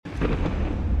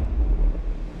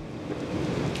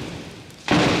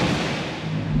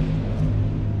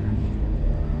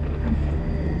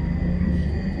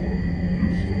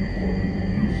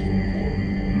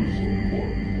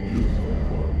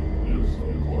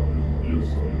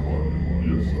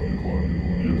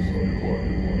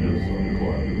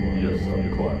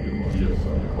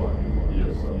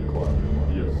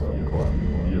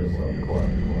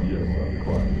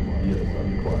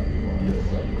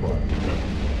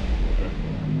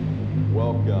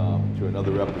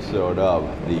another episode of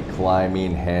the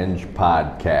Climbing Henge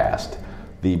podcast,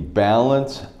 the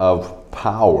balance of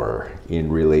power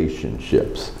in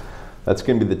relationships. That's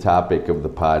going to be the topic of the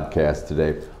podcast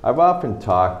today. I've often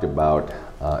talked about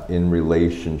in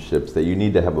relationships that you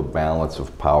need to have a balance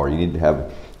of power. You need to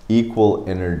have equal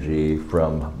energy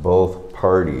from both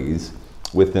parties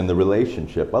within the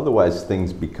relationship. Otherwise,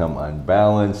 things become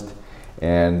unbalanced,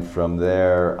 and from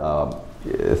there,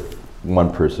 if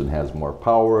one person has more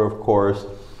power, of course,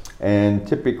 and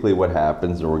typically what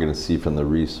happens, and we're going to see from the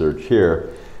research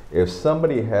here, if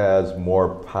somebody has more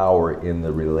power in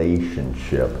the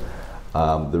relationship,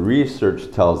 the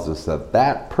research tells us that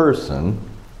that person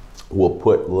will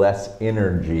put less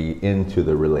energy into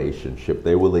the relationship.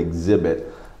 They will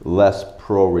exhibit less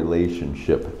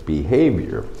pro-relationship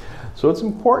behavior. So it's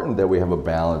important that we have a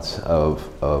balance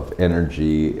of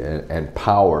energy and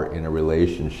power in a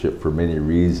relationship for many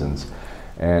reasons.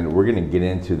 And we're going to get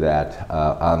into that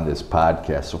on this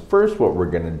podcast. So first, what we're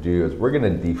going to do is we're going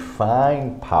to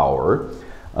define power,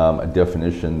 a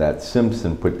definition that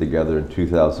Simpson put together in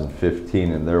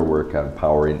 2015 in their work on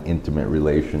power in intimate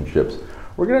relationships.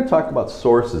 We're going to talk about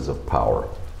sources of power,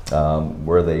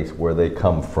 where they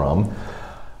come from.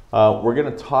 We're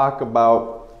going to talk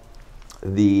about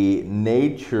the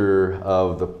nature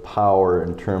of the power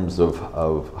in terms of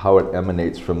how it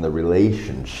emanates from the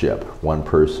relationship, one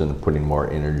person putting more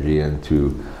energy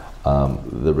into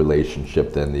the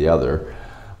relationship than the other.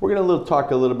 We're going to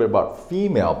talk a little bit about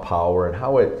female power and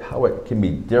how it can be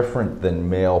different than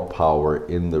male power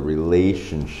in the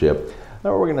relationship.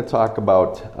 Now we're going to talk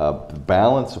about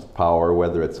balance of power,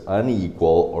 whether it's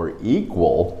unequal or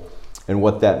equal, and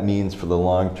what that means for the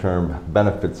long-term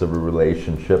benefits of a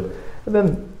relationship. And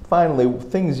then finally,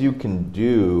 things you can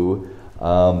do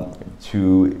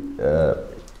to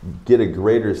get a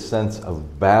greater sense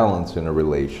of balance in a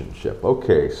relationship.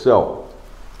 Okay, so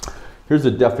here's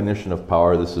a definition of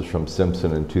power. This is from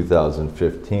Simpson in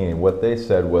 2015. What they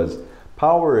said was,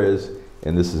 power is,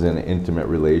 and this is in an intimate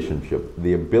relationship,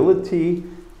 the ability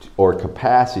or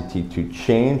capacity to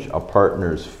change a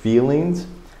partner's feelings,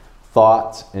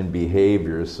 thoughts, and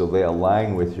behaviors so they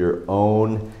align with your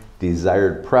own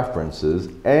desired preferences,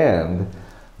 and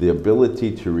the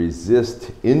ability to resist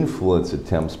influence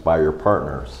attempts by your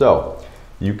partner. So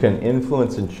you can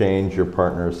influence and change your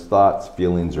partner's thoughts,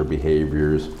 feelings, or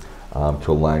behaviors to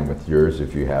align with yours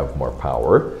if you have more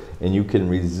power, and you can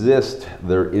resist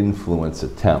their influence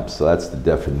attempts. So that's the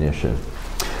definition.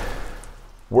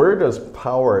 Where does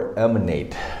power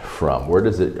emanate from? Where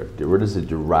does it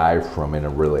derive from in a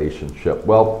relationship?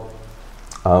 Well,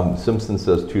 Simpson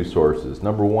says two sources.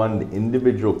 Number one, the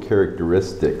individual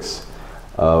characteristics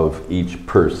of each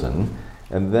person,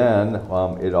 and then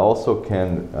it also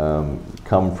can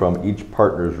come from each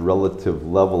partner's relative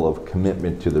level of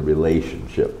commitment to the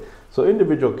relationship. So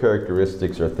individual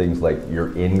characteristics are things like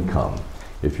your income.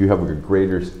 If you have a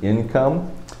greater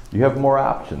income, you have more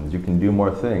options. You can do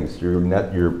more things.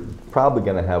 You're probably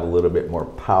going to have a little bit more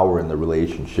power in the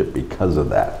relationship because of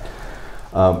that.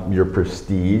 Your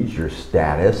prestige, your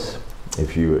status.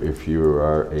 If you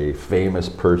are a famous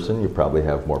person, you probably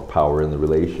have more power in the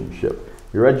relationship.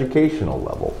 Your educational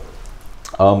level,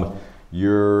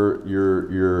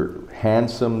 your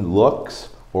handsome looks,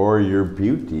 or your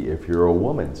beauty if you're a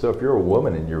woman. So if you're a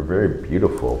woman and you're very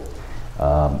beautiful,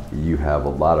 you have a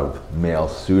lot of male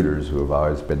suitors who have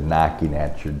always been knocking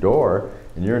at your door,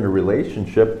 and you're in a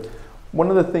relationship. One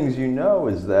of the things you know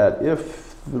is that if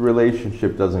the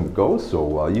relationship doesn't go so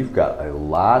well, you've got a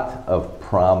lot of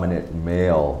prominent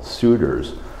male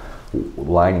suitors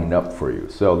lining up for you.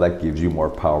 So that gives you more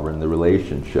power in the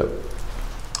relationship.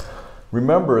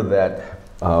 Remember that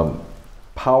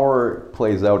power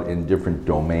plays out in different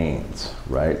domains,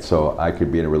 right? So I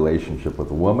could be in a relationship with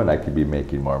a woman, I could be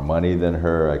making more money than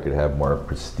her, I could have more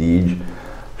prestige.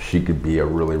 She could be a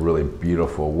really, really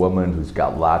beautiful woman who's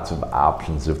got lots of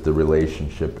options if the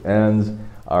relationship ends.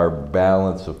 Our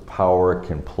balance of power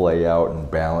can play out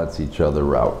and balance each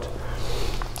other out.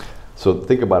 So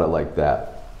think about it like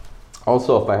that.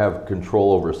 Also, if I have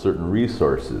control over certain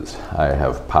resources, I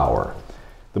have power.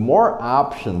 The more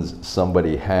options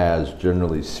somebody has,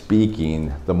 generally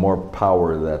speaking, the more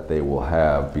power that they will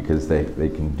have, because they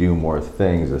can do more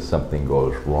things if something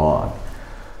goes wrong.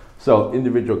 So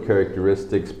individual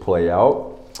characteristics play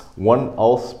out.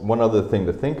 One other thing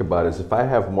to think about is if I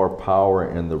have more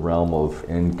power in the realm of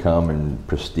income and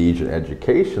prestige and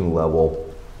education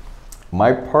level,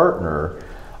 my partner,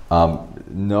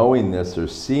 knowing this or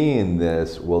seeing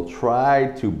this, will try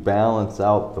to balance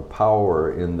out the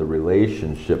power in the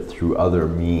relationship through other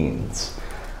means.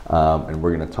 And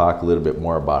we're going to talk a little bit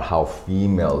more about how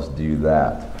females do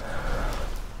that.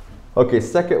 Okay,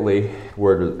 secondly,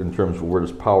 in terms of where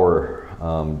does power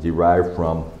derive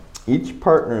from, each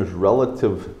partner's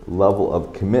relative level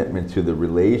of commitment to the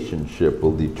relationship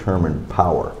will determine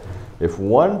power. If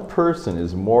one person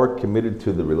is more committed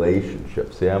to the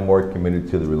relationship, say I'm more committed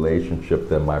to the relationship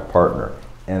than my partner,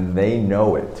 and they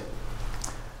know it,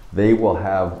 they will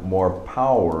have more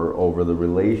power over the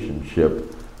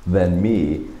relationship than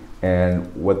me.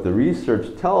 And what the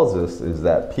research tells us is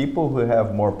that people who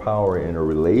have more power in a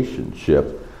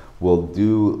relationship will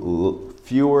do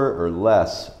fewer or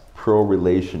less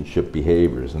pro-relationship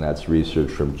behaviors, and that's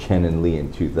research from Chen and Lee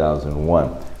in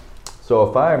 2001. So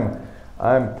if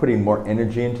I'm putting more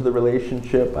energy into the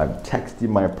relationship, I'm texting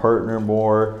my partner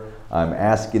more, I'm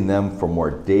asking them for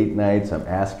more date nights, I'm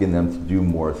asking them to do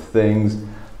more things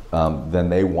than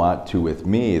they want to with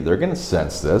me, they're going to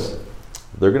sense this.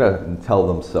 They're going to tell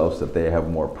themselves that they have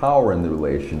more power in the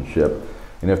relationship.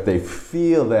 And if they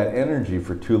feel that energy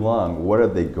for too long, what are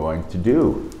they going to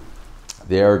do?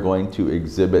 They are going to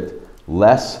exhibit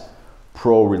less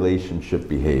pro-relationship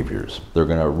behaviors. They're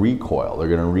going to recoil. They're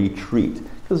going to retreat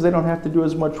because they don't have to do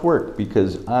as much work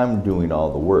because I'm doing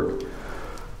all the work.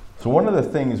 So one of the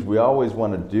things we always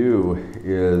want to do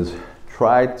is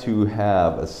try to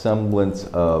have a semblance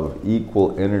of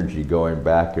equal energy going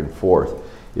back and forth.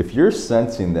 If you're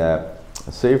sensing that,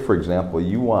 say for example,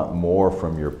 you want more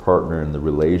from your partner in the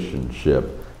relationship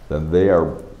than they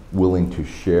are willing to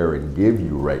share and give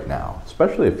you right now,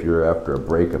 especially if you're after a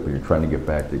breakup and you're trying to get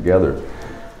back together,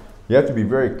 you have to be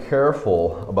very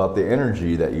careful about the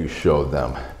energy that you show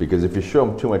them. Because if you show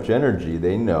them too much energy,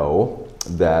 they know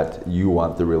that you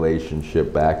want the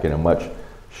relationship back in a much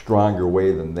stronger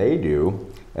way than they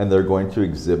do, and they're going to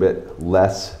exhibit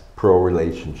less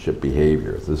pro-relationship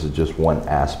behaviors. This is just one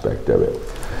aspect of it.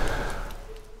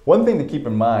 One thing to keep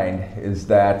in mind is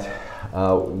that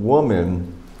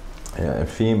women and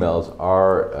females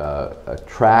are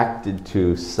attracted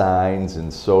to signs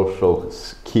and social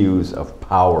cues of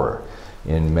power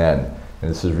in men.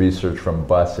 And this is research from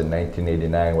Buss in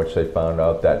 1989, which they found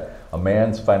out that a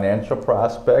man's financial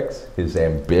prospects, his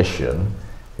ambition,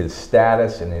 his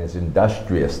status, and his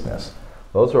industriousness,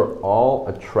 those are all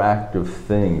attractive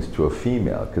things to a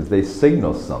female because they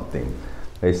signal something.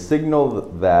 They signal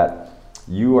that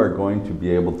you are going to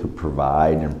be able to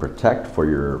provide and protect for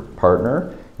your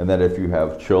partner, and that if you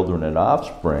have children and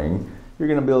offspring, you're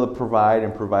going to be able to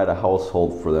provide a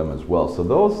household for them as well.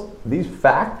 So these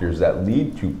factors that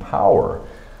lead to power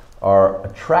are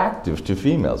attractive to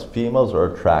females. Females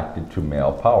are attracted to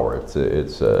male power. It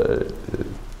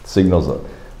signals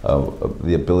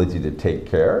the ability to take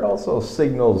care. It also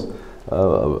signals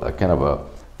a kind of a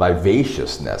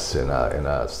vivaciousness in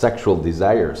a sexual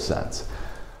desire sense.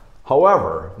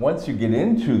 However, once you get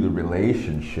into the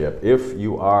relationship, if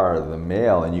you are the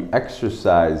male and you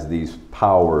exercise these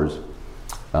powers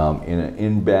in an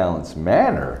imbalanced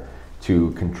manner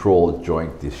to control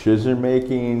joint decision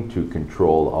making, to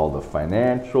control all the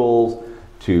financials,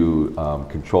 to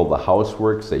control the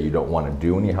housework, say you don't want to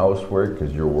do any housework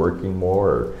because you're working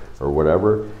more or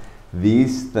whatever,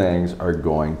 these things are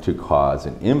going to cause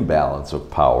an imbalance of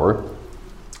power,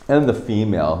 and the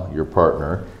female, your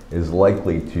partner, is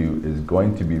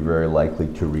going to be very likely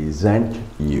to resent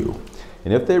you.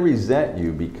 And if they resent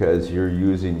you because you're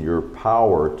using your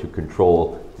power to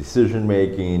control decision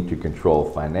making, to control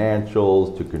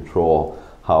financials, to control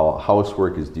how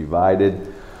housework is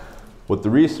divided, what the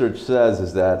research says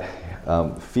is that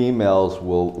females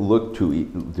will look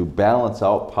to balance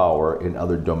out power in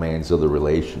other domains of the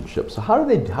relationship. So how do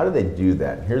they do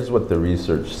that? Here's what the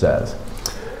research says.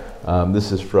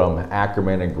 This is from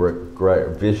Ackerman and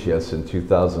Gravicius in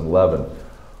 2011.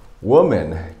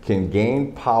 Women can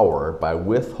gain power by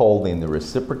withholding the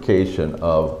reciprocation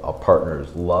of a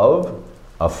partner's love,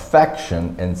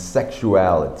 affection, and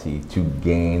sexuality to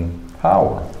gain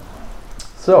power.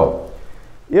 So,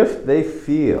 if a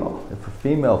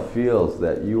female feels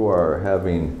that you are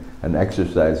having and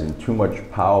exercising too much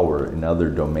power in other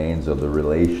domains of the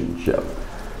relationship,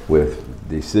 with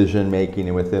decision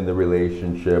making within the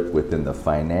relationship, within the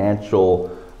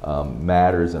financial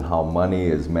matters and how money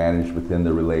is managed within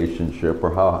the relationship,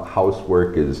 or how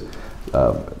housework is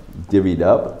divvied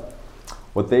up,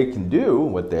 what they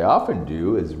often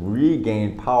do is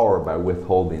regain power by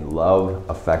withholding love,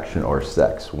 affection, or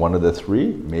sex. One of the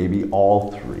three, maybe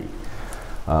all three.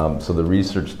 So the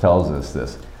research tells us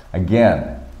this.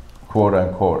 Again, quote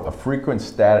unquote, a frequent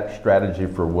strategy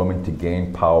for women to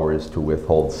gain power is to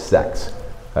withhold sex.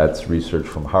 That's research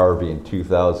from Harvey in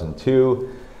 2002.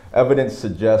 Evidence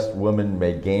suggests women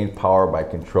may gain power by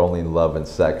controlling love and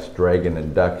sex. Dragon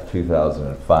and Duck,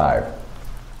 2005.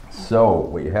 So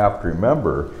what you have to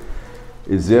remember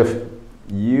is if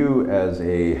you as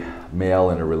a male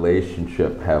in a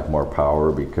relationship have more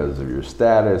power because of your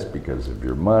status, because of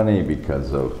your money,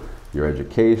 because of your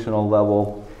educational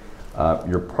level,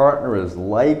 your partner is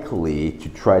likely to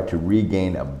try to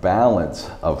regain a balance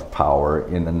of power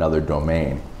in another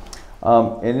domain.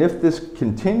 And if this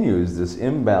continues, this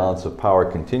imbalance of power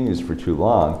continues for too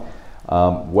long,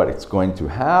 what's going to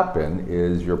happen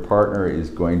is your partner is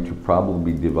going to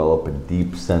probably develop a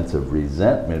deep sense of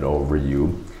resentment over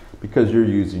you because you're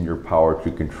using your power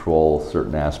to control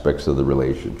certain aspects of the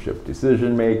relationship.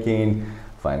 Decision making,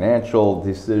 financial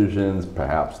decisions,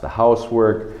 perhaps the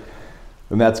housework,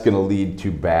 and that's going to lead to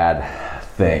bad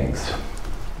things.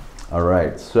 All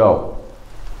right, so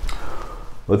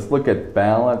let's look at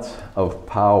balance of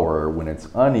power when it's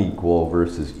unequal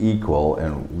versus equal,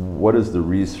 and what does the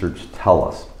research tell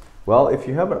us? Well, if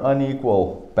you have an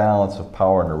unequal balance of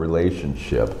power in a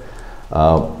relationship,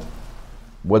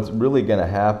 what's really going to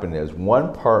happen is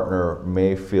one partner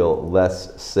may feel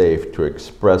less safe to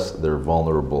express their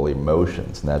vulnerable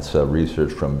emotions, and that's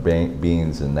research from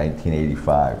Beans in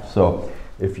 1985. So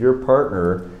if your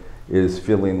partner is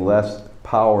feeling less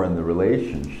power in the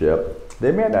relationship,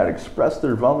 they may not express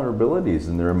their vulnerabilities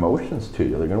and their emotions to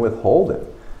you. They're going to withhold it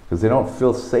because they don't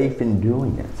feel safe in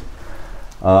doing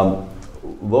it.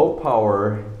 Low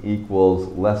power equals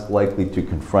less likely to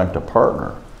confront a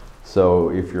partner. So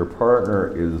if your partner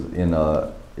is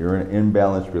you're in an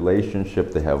imbalanced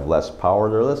relationship, they have less power,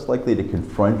 they're less likely to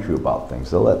confront you about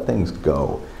things. They'll let things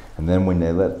go. And then when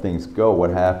they let things go, what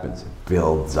happens? It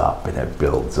builds up and it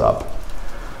builds up.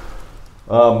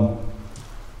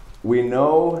 We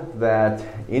know that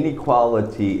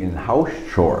inequality in house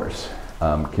chores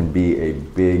can be a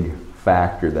big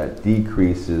factor that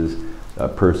decreases a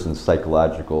person's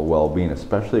psychological well-being,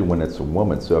 especially when it's a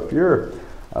woman. So if you're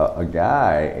a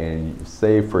guy and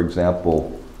say, for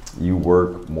example, you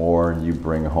work more and you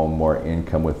bring home more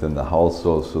income within the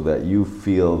household so that you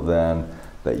feel then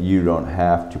that you don't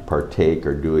have to partake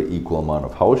or do an equal amount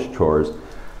of house chores,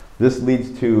 this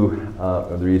leads to,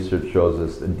 the research shows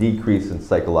us, a decrease in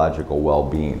psychological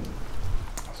well-being.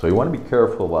 So you want to be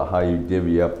careful about how you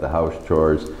divvy up the house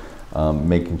chores,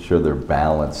 making sure they're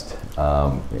balanced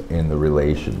in the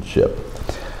relationship.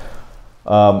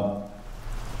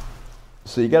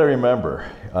 So you got to remember,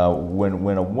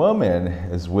 when a woman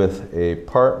is with a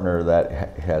partner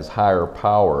that has higher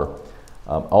power,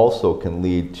 also can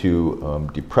lead to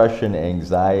depression,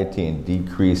 anxiety, and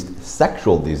decreased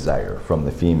sexual desire from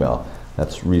the female.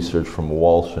 That's research from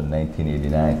Walsh in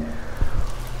 1989.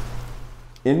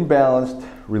 Imbalanced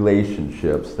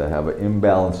relationships that have an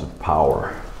imbalance of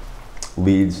power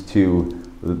leads to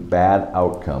bad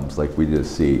outcomes like we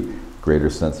just see. Greater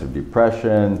sense of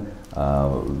depression,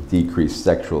 decreased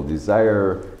sexual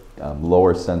desire,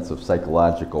 lower sense of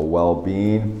psychological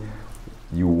well-being.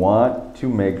 You want to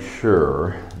make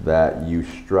sure that you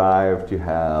strive to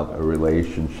have a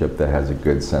relationship that has a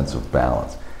good sense of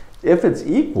balance. If it's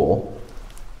equal,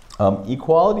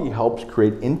 equality helps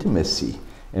create intimacy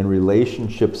and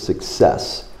relationship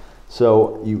success.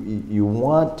 So you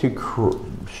want to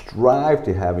strive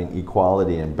to having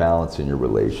equality and balance in your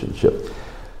relationship.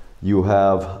 You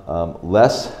have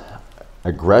less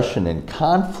aggression and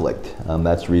conflict.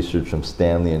 That's research from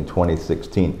Stanley in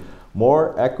 2016.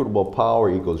 More equitable power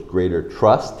equals greater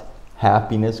trust,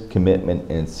 happiness,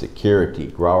 commitment, and security.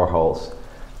 Grauerhaus,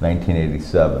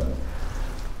 1987.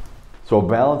 So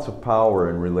balance of power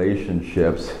in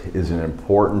relationships is an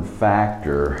important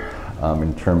factor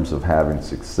in terms of having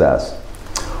success.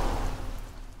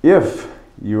 If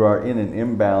you are in an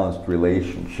imbalanced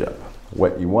relationship,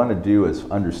 what you want to do is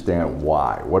understand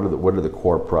why. What are the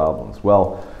core problems?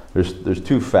 Well, there's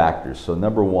two factors. So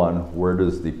number one, where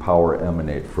does the power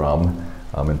emanate from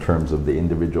in terms of the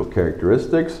individual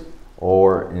characteristics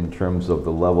or in terms of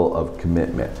the level of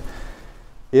commitment?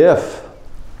 If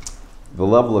the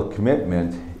level of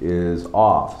commitment is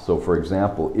off, so for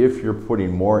example, if you're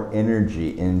putting more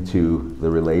energy into the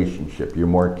relationship, you're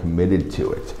more committed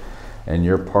to it, and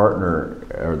your partner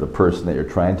or the person that you're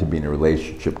trying to be in a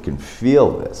relationship can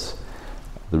feel this,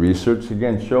 the research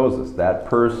again shows us that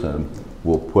person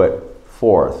will put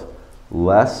forth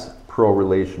less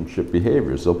pro-relationship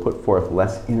behaviors. They'll put forth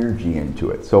less energy into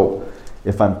it. So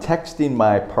if I'm texting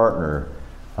my partner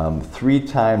 3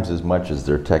 times as much as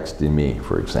they're texting me,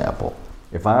 for example,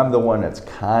 if I'm the one that's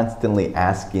constantly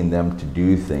asking them to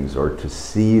do things or to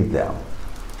see them,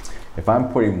 if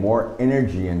I'm putting more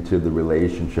energy into the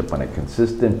relationship on a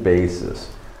consistent basis,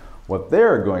 what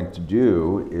they're going to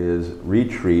do is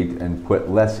retreat and put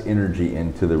less energy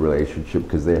into the relationship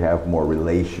because they have more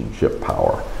relationship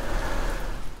power.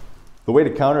 The way to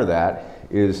counter that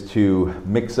is to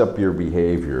mix up your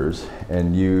behaviors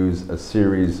and use a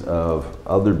series of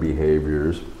other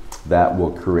behaviors that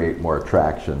will create more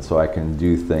attraction. So I can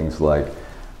do things like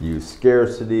use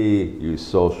scarcity, use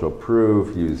social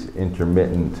proof, use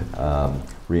intermittent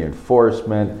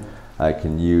reinforcement. I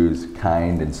can use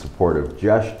kind and supportive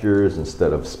gestures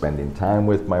instead of spending time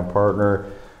with my partner.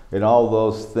 And all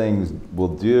those things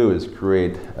will do is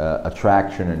create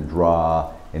attraction and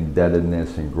draw,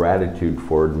 indebtedness and gratitude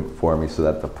for me, so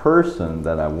that the person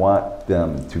that I want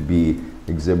them to be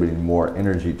exhibiting more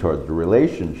energy towards the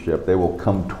relationship, they will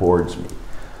come towards me.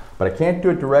 But I can't do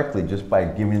it directly just by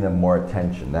giving them more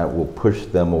attention. That will push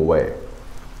them away.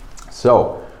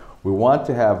 So we want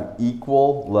to have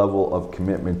equal level of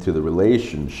commitment to the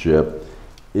relationship.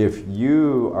 If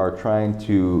you are trying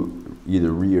to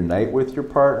either reunite with your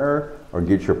partner or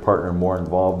get your partner more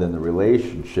involved in the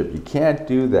relationship, you can't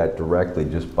do that directly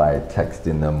just by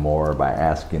texting them more, by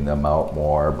asking them out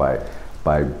more, by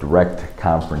direct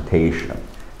confrontation.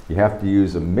 You have to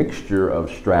use a mixture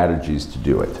of strategies to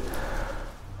do it.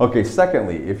 Okay,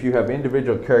 secondly, if you have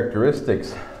individual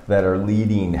characteristics that are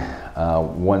leading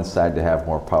one side to have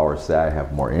more power, say I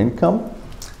have more income,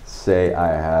 say I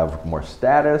have more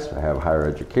status, I have higher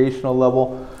educational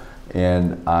level,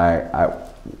 and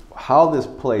how this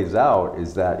plays out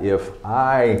is that if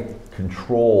I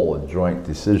control a joint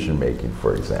decision making,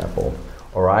 for example,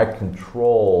 or I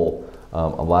control a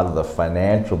lot of the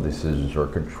financial decisions or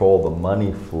control the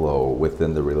money flow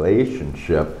within the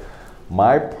relationship,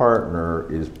 my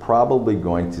partner is probably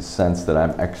going to sense that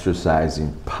I'm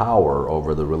exercising power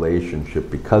over the relationship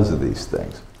because of these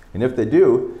things. And if they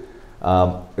do,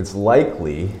 it's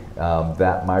likely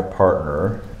that my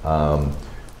partner,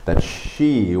 that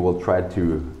she will try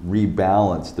to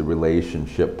rebalance the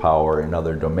relationship power in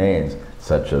other domains,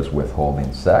 such as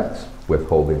withholding sex,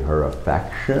 withholding her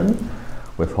affection,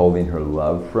 withholding her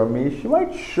love from me. She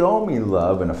might show me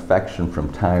love and affection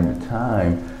from time to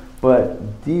time,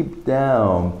 but deep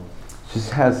down, she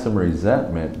has some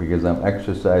resentment because I'm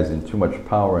exercising too much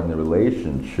power in the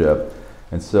relationship,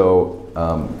 and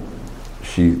so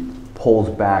she pulls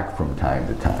back from time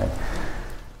to time.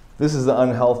 This is an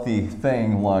unhealthy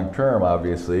thing long term,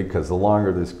 obviously, because the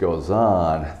longer this goes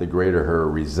on, the greater her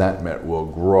resentment will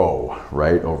grow,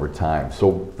 right, over time.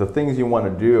 So the things you want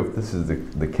to do, if this is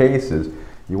the case, is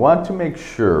you want to make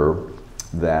sure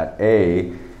that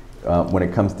when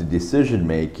it comes to decision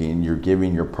making, you're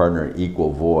giving your partner an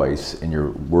equal voice and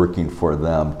you're working for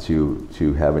them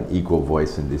to have an equal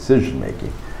voice in decision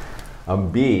making.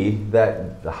 B,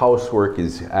 that the housework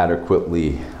is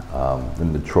adequately,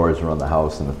 and the chores around the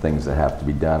house and the things that have to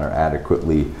be done are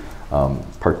adequately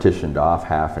partitioned off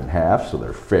half and half, so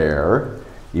they're fair,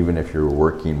 even if you're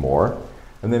working more.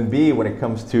 And then B, when it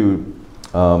comes to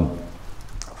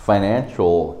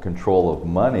financial control of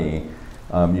money,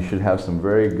 you should have some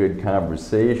very good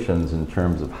conversations in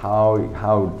terms of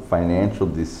how financial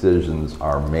decisions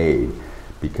are made.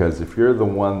 Because if you're the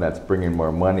one that's bringing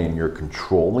more money and you're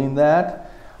controlling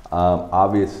that,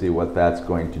 obviously what that's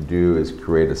going to do is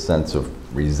create a sense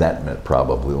of resentment,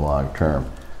 probably long term.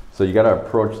 So you got to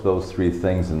approach those three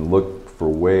things and look for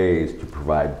ways to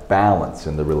provide balance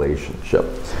in the relationship.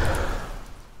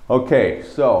 Okay,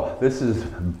 so this is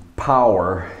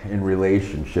power in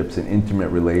relationships, in intimate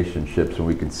relationships, and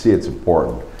we can see it's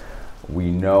important. We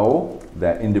know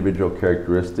that individual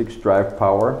characteristics drive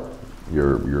power.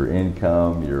 Your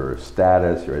income, your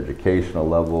status, your educational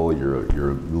level,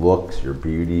 your looks, your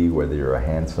beauty, whether you're a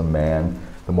handsome man,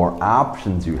 the more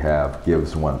options you have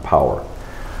gives one power.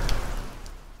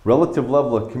 Relative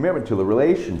level of commitment to the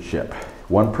relationship.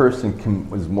 One person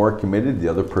is more committed, the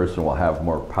other person will have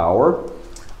more power.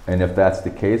 And if that's the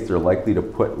case, they're likely to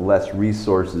put less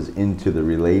resources into the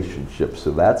relationship.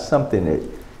 So that's something that,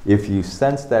 if you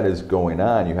sense that is going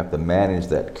on, you have to manage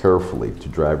that carefully to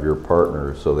drive your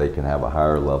partner so they can have a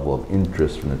higher level of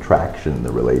interest and attraction in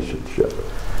the relationship.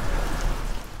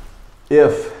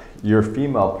 If your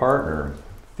female partner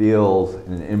feels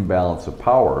an imbalance of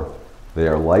power, they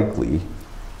are likely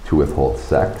to withhold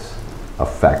sex,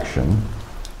 affection,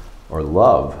 or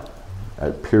love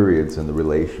at periods in the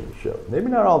relationship. Maybe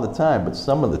not all the time, but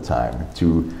some of the time,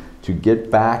 to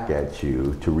get back at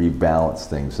you, to rebalance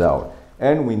things out.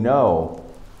 And we know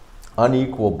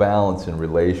unequal balance in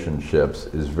relationships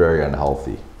is very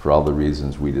unhealthy for all the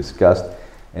reasons we discussed.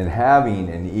 And having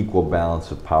an equal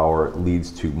balance of power leads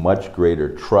to much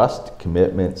greater trust,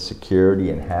 commitment,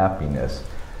 security, and happiness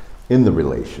in the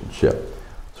relationship.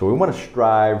 So we want to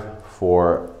strive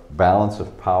for balance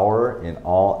of power in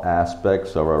all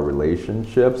aspects of our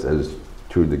relationships as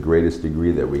to the greatest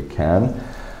degree that we can.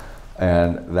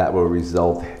 And that will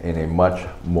result in a much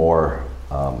more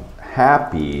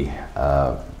happy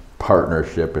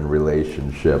partnership and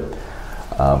relationship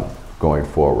going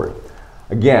forward.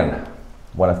 Again,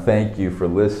 I want to thank you for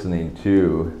listening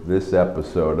to this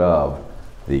episode of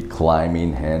the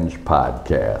Climbing Henge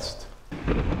Podcast.